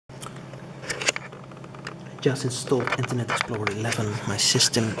just installed Internet Explorer 11. My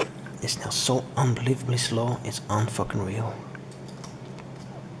system is now so unbelievably slow, it's unfucking real.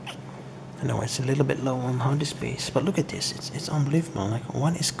 I know it's a little bit low on hard disk space, but look at this, it's unbelievable. Like,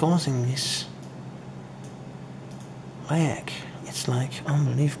 what is causing this lag? It's like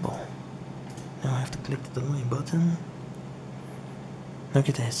unbelievable. Now I have to click the delay button. Look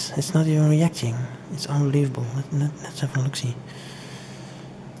at this, it's not even reacting. It's unbelievable. Let's have a look see.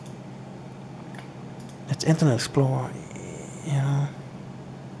 It's Internet Explorer, you know.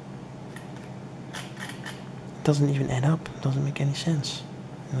 It doesn't even add up, it doesn't make any sense,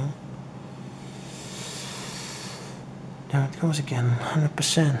 you know. There it goes again,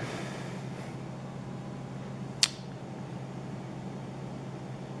 100%.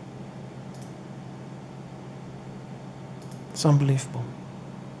 It's unbelievable.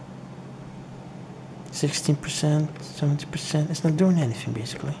 16%, 70%, it's not doing anything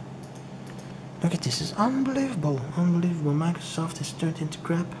basically. Look at this, it's unbelievable, unbelievable. Microsoft is turned into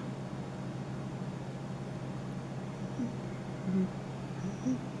crap.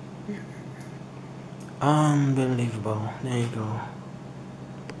 Unbelievable, there you go.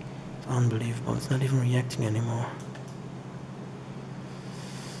 It's unbelievable, it's not even reacting anymore.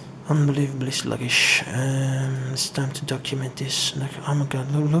 Unbelievably sluggish. It's time to document this. Like, oh my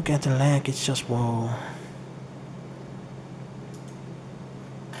god, look at the lag, it's just whoa.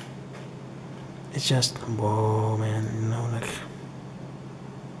 It's just whoa, man, you know, like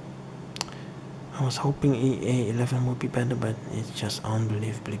I was hoping EA11 would be better, but it's just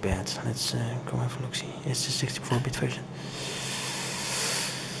unbelievably bad. Let's go have a look see. It's the 64-bit version.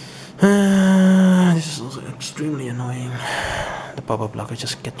 This is also extremely annoying. The pop-up blocker,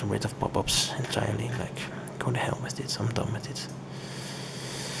 just get rid of pop-ups entirely. Like, go to hell with it, I'm done with it.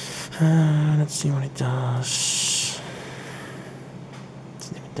 Let's see what it does.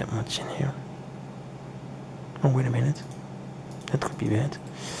 Let's leave it that much in here. Oh, wait a minute. That could be bad.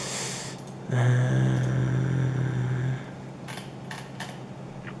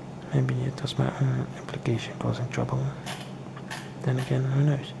 Maybe it was my own application causing trouble. Then again, who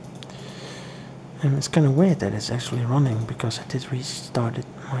knows? And it's kind of weird that it's actually running, because I did restart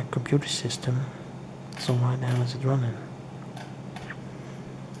my computer system. So why the hell is it running?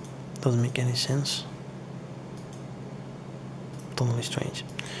 Doesn't make any sense. Totally strange.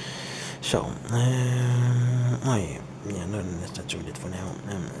 So, oh yeah, no, that's really it for now.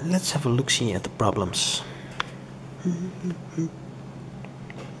 Let's have a look-see at the problems.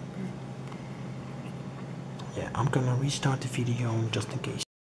 Yeah, I'm gonna restart the video just in case.